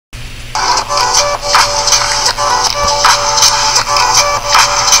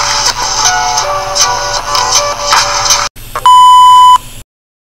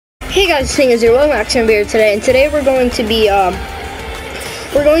guys, this thing is Yellowjacket here today, and today we're going to be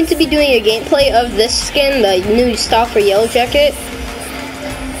doing a gameplay of this skin, the new style for Yellowjacket.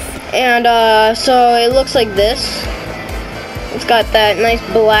 And so it looks like this. It's got that nice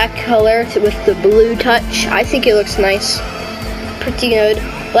black color with the blue touch. I think it looks nice, pretty good.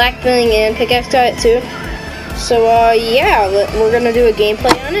 Black filling and pickaxe got it too. So yeah, we're gonna do a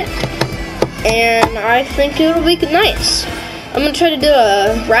gameplay on it, and I think it'll be nice. I'm gonna try to do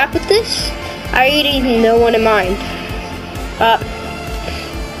a rap with this. I already know one in mind.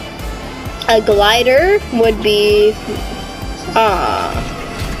 A glider would be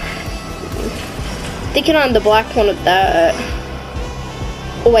thinking on the black one with that.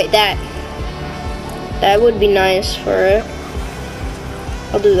 Oh wait, that would be nice for it.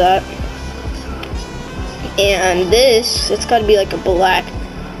 I'll do that. And this, it's gotta be like a black.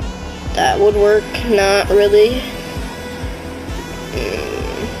 That would work. Not really.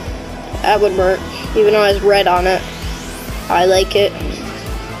 That would work, even though it has red on it. I like it.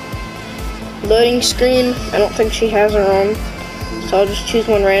 Loading screen, I don't think she has her own, so I'll just choose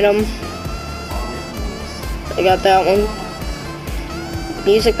one random. I got that one.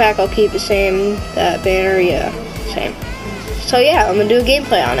 Music pack, I'll keep the same. That banner, yeah, same. So yeah, I'm gonna do a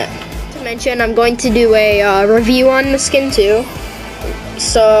gameplay on it. To mention, I'm going to do a review on the skin too.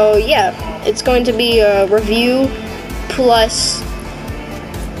 So yeah, it's going to be a review plus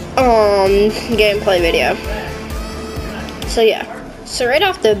gameplay video. So yeah. So right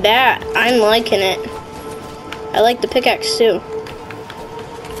off the bat, I'm liking it. I like the pickaxe too.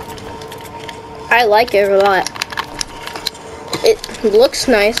 I like it a lot. It looks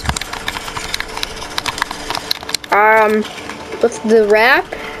nice. With the wrap,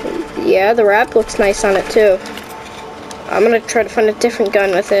 yeah, the wrap looks nice on it too. I'm gonna try to find a different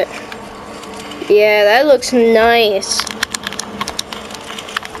gun with it. Yeah, that looks nice.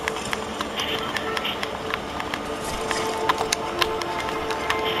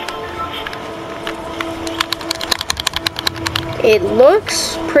 It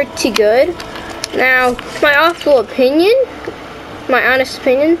looks pretty good. Now, my awful opinion, my honest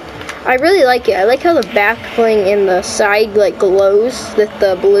opinion, I really like it. I like how the back bling in the side like glows with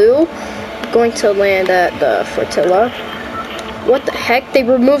the blue. I'm going to land at the flotilla. What the heck? They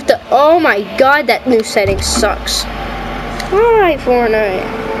removed the, oh my god, that new setting sucks. Why, Fortnite?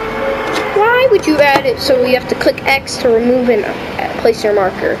 Why would you add it so you have to click X to remove and place your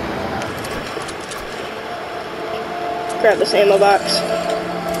marker? Grab this ammo box.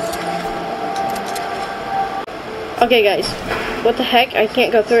 Okay guys, what the heck? I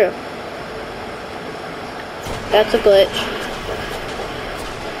can't go through. That's a glitch.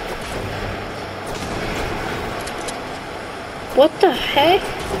 What the heck?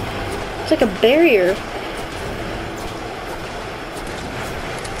 It's like a barrier.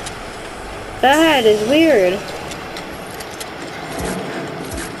 That is weird.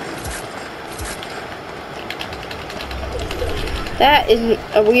 That is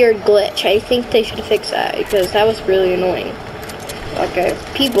a weird glitch. I think they should fix that because that was really annoying. Okay,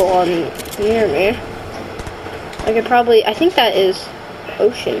 people on near me. I could probably, I think that is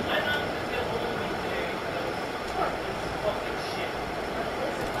ocean.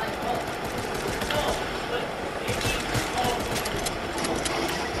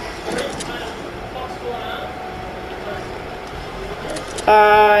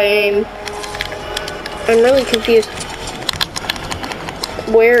 I'm really confused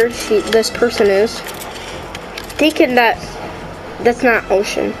where this person is. Thinking that's not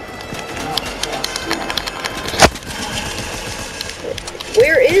ocean.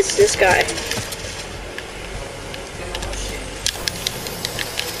 Where is this guy?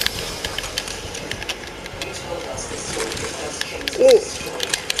 Ooh.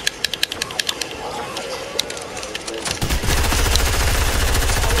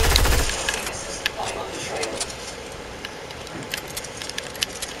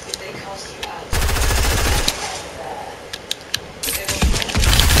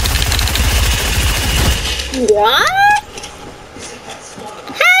 What?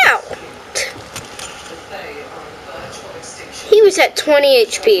 How? He was at 20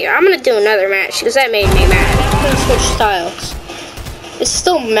 HP. I'm gonna do another match because that made me mad. I'm gonna switch styles. It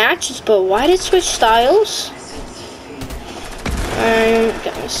still matches, but why did it switch styles?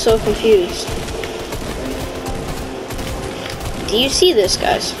 I'm so confused. Do you see this,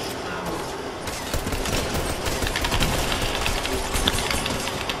 guys?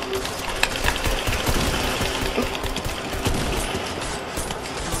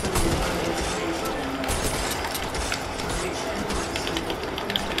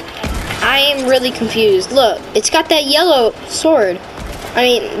 I am really confused. Look, it's got that yellow sword. I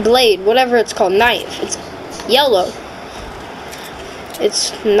mean, blade, whatever it's called, knife. It's yellow.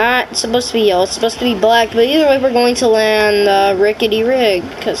 It's not supposed to be yellow, it's supposed to be black, but either way we're going to land Rickety Rig,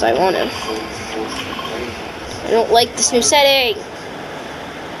 because I want to. I don't like this new setting.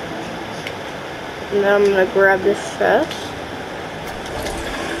 Now I'm going to grab this chest.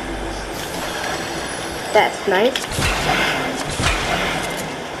 That's nice.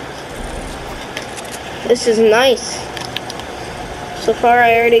 This is nice. So far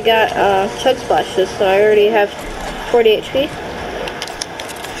I already got chug splashes, so I already have 40 HP.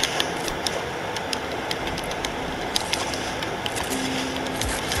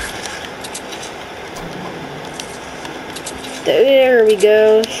 There we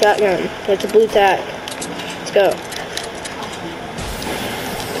go, shotgun. That's a blue tack. Let's go.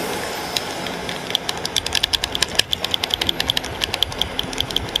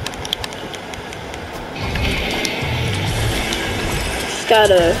 Just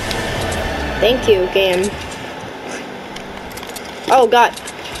gotta... Thank you, game. Oh god.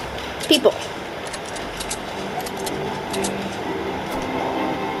 People.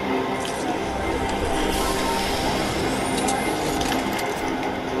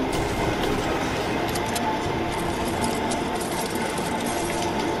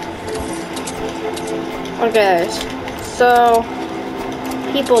 Okay, so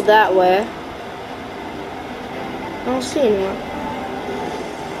people that way. I don't see anyone.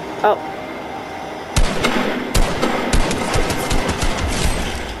 Oh.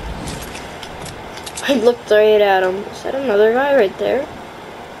 I looked right at him. Is that another guy right there?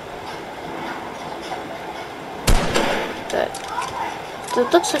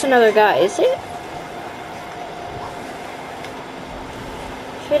 That looks like another guy, is it?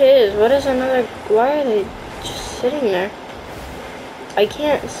 It is. What is another? Why are they just sitting there? I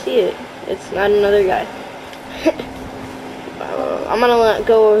can't see it. It's not another guy. I'm gonna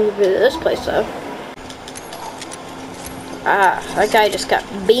go over to this place though. Ah, that guy just got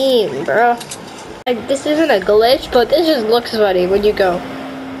beamed, bro. Like, this isn't a glitch, but this just looks funny when you go.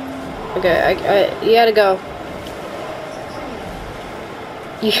 Okay, you gotta go.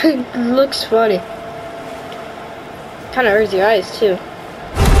 It looks funny. Kind of hurts your eyes too.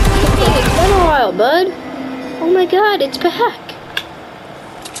 It's been a while, bud. Oh my god, it's back.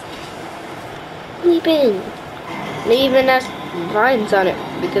 Where you been? They even has vines on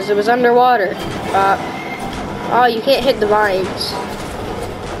it because it was underwater. Oh, you can't hit the vines.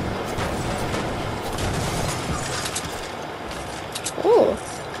 Oh.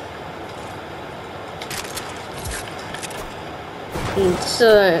 It's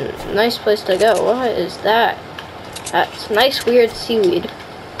a nice place to go. What is that? That's nice, weird seaweed.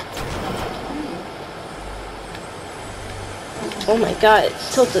 Oh my god,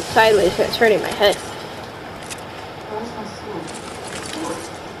 it's tilted sideways and it's hurting my head.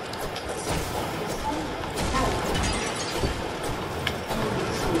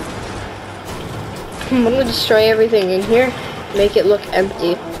 I'm gonna destroy everything in here, make it look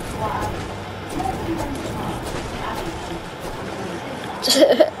empty.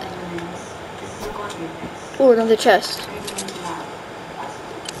 Ooh, another chest.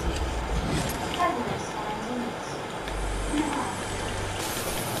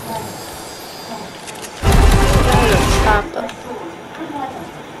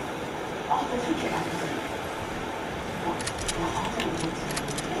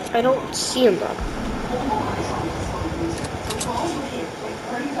 I don't see him though.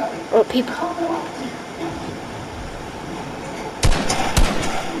 Oh, people.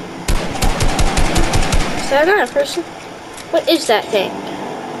 Is that not a person? What is that thing?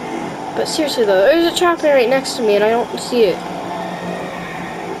 But seriously though, there's a chopper right next to me and I don't see it.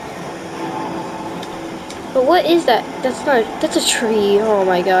 But what is that? That's a tree. Oh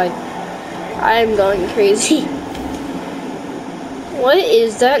my god. I'm going crazy. What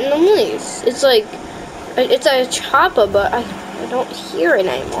is that noise? It's like, it's a chopper, but I don't hear it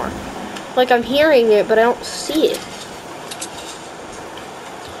anymore. Like I'm hearing it, but I don't see it.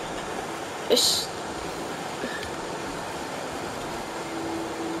 It's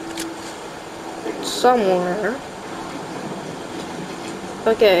somewhere.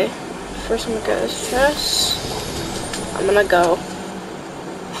 Okay, first I'm gonna go to this chest. I'm gonna go.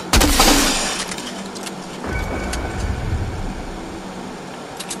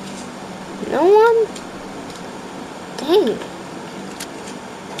 No one? Dang.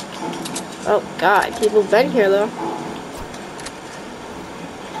 Oh god, people have been here though.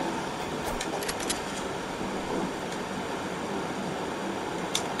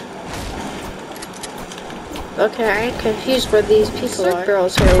 Okay, I'm confused where these people are.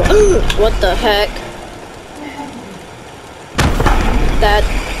 Girls here. What the heck?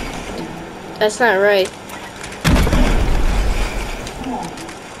 That's not right.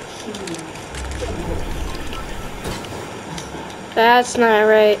 That's not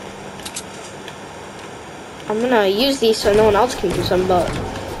right. I'm gonna use these so no one else can use them, but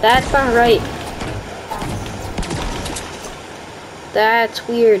that's not right. That's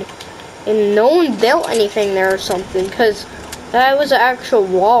weird. And no one built anything there or something, because that was an actual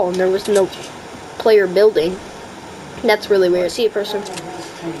wall and there was no player building. That's really weird. See a person.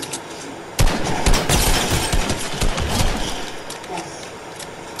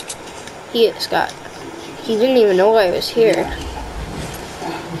 He is Scott. He didn't even know I was here.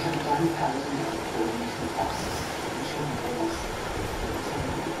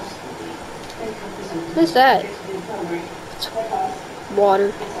 What is that? It's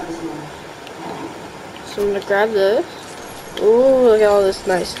water. So I'm gonna grab this. Ooh, look at all this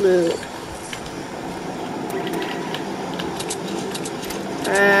nice loot.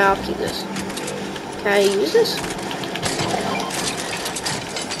 I'll keep this. Can I use this?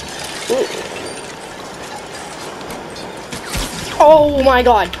 Ooh. Oh my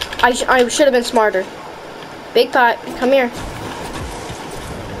god. I should have been smarter. Big pot, come here.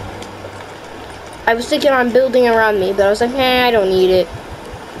 I was thinking on building around me, but I was like, I don't need it.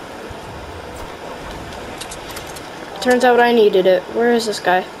 Turns out I needed it. Where is this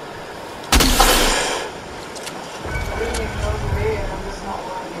guy?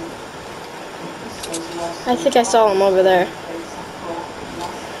 I think I saw him over there.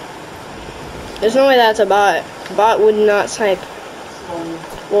 There's no way that's a bot. A bot would not snipe.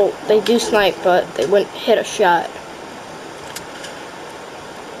 Well, they do snipe, but they wouldn't hit a shot.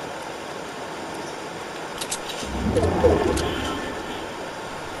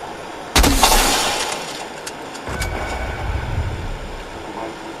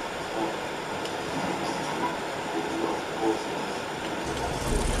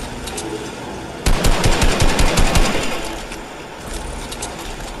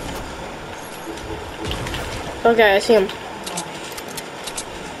 Okay, I see him.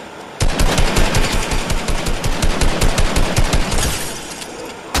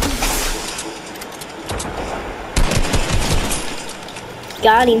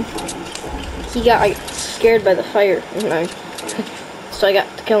 Got him. He got scared by the fire, so I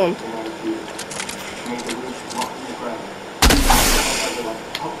got to kill him.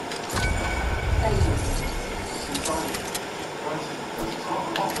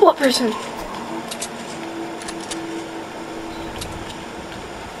 What person?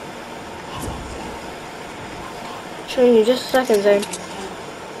 Showing you just a second, Zane.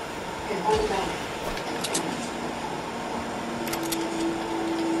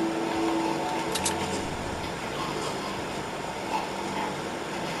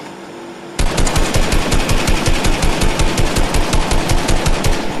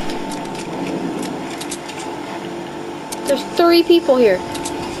 There's 3 people here.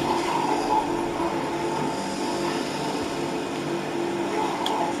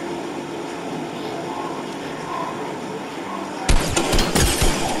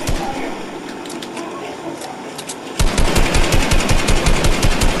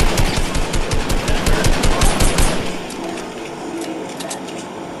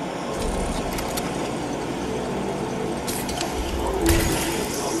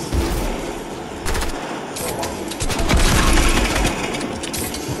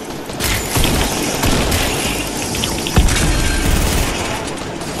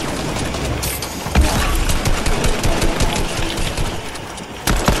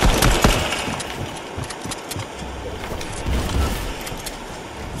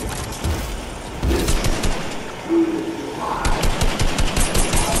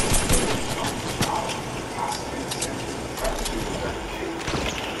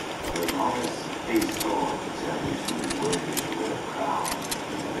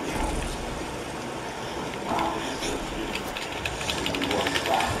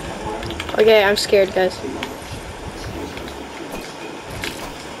 Okay, I'm scared, guys.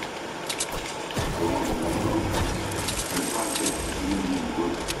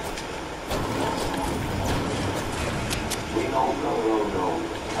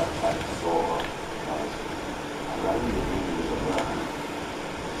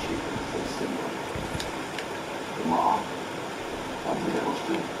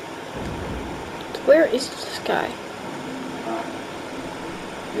 Where is this guy?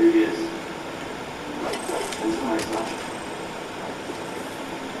 Here he is.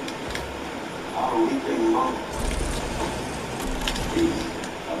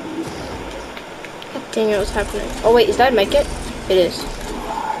 God dang it, what's happening? Oh wait, is that make it? It is.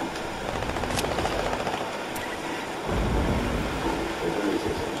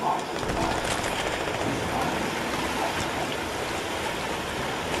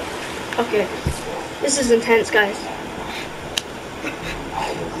 Okay. This is intense, guys.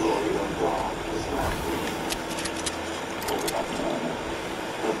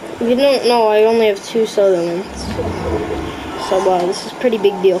 If you don't know, I only have 2 soda mints. So wow, this is a pretty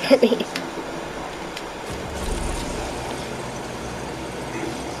big deal for me.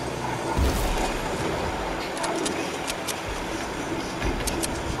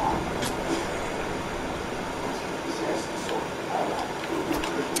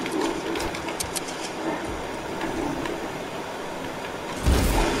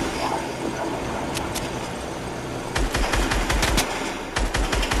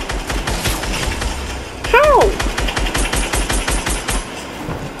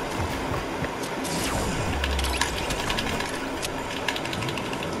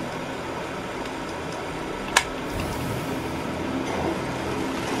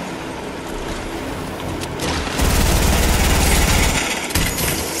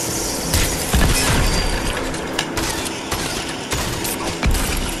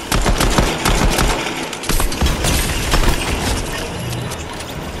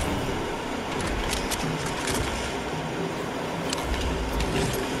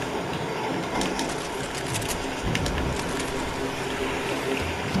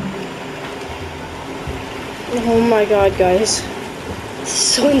 Oh my god, guys. This is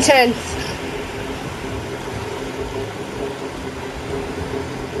so intense.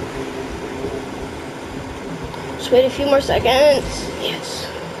 Just wait a few more seconds. Yes.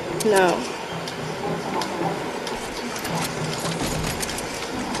 No.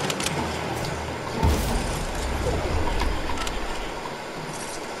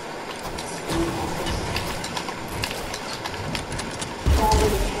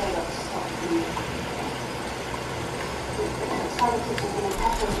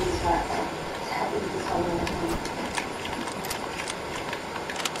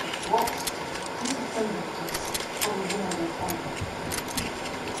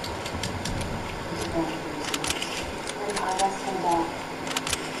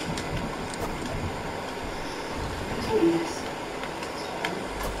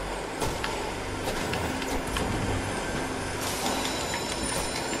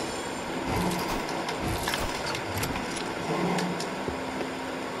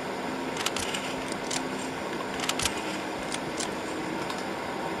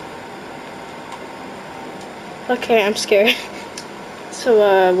 Okay, I'm scared.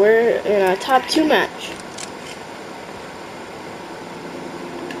 So, we're in a top 2 match.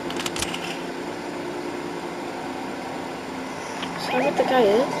 Is that what the guy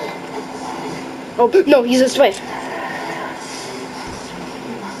is? Oh, no, he's this way.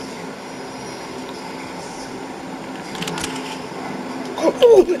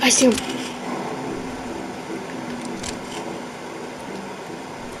 Oh, I see him.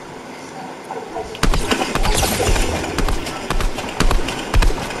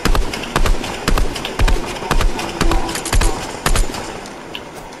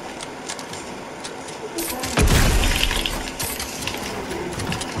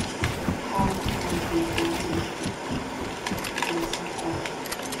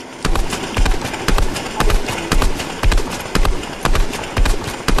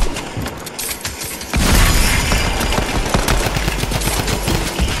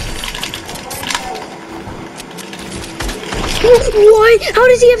 What? How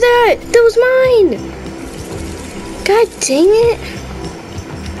does he have that? That was mine. God dang it.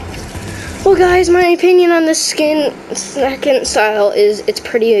 Well, guys, my opinion on this skin second style is it's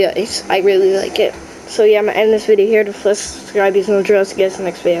pretty nice. I really like it. So yeah, I'm gonna end this video here. To subscribe, use no drill. See you guys in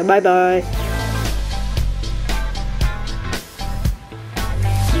the next video. Bye bye.